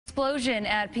Explosion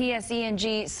at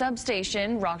PSE&G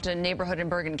Substation rocked a neighborhood in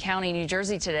Bergen County, New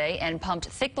Jersey today and pumped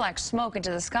thick black smoke into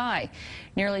the sky.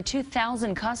 Nearly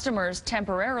 2,000 customers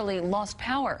temporarily lost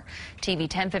power. TV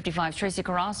 1055's Tracee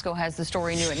Carrasco has the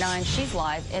story new at 9. She's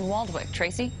live in Waldwick.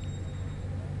 Tracee?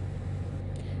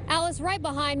 Alice, right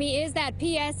behind me is that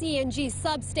PSE&G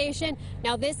substation.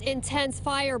 Now, this intense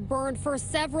fire burned for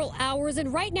several hours,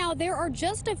 and right now there are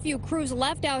just a few crews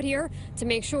left out here to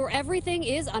make sure everything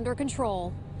is under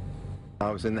control. I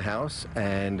was in the house,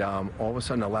 and all of a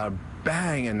sudden a loud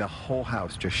bang, and the whole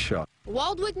house just shook.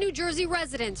 Waldwick, New Jersey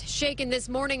residents shaken this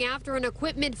morning after an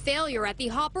equipment failure at the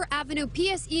Hopper Avenue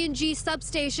PSE&G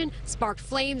substation sparked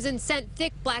flames and sent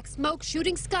thick black smoke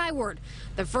shooting skyward.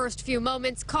 The first few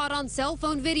moments caught on cell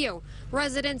phone video.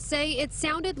 Residents say it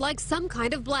sounded like some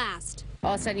kind of blast.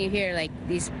 All of a sudden you hear like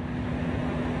these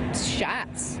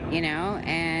shots,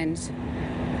 and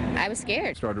I was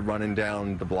scared. Started running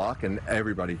down the block, and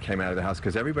everybody came out of the house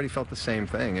because everybody felt the same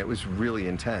thing. It was really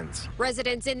intense.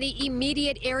 Residents in the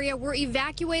immediate area were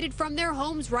evacuated from their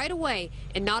homes right away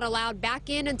and not allowed back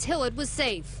in until it was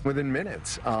safe. Within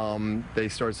minutes, they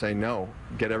started saying, no,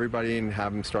 get everybody in,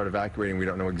 have them start evacuating. We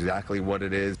don't know exactly what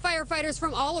it is. Firefighters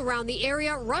from all around the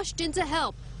area rushed in to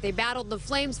help. They battled the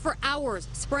flames for hours,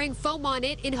 spraying foam on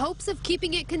it in hopes of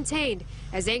keeping it contained,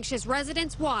 as anxious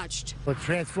residents watched. The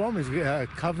transformer's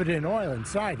covered in oil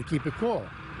inside to keep it cool.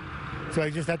 So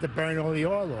I just had to burn all the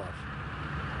oil off.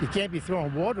 You can't be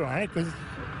throwing water on it because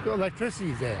the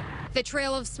electricity's there. The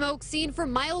trail of smoke seen for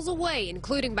miles away,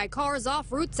 including by cars off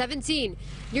Route 17.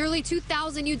 Nearly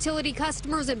 2,000 utility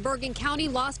customers in Bergen County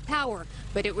lost power,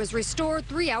 but it was restored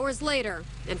 3 hours later.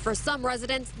 And for some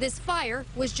residents, this fire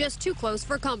was just too close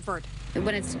for comfort.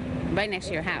 When it's right next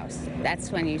to your house,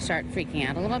 that's when you start freaking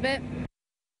out a little bit.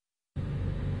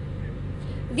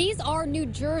 These are New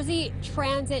Jersey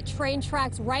Transit train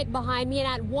tracks right behind me, and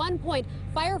at one point,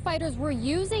 firefighters were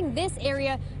using this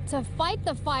area to fight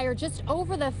the fire just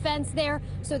over the fence there,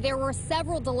 so there were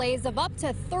several delays of up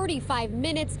to 35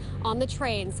 minutes on the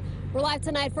trains. We're live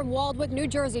tonight from Waldwick, New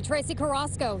Jersey. Tracee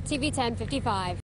Carrasco, TV 1055.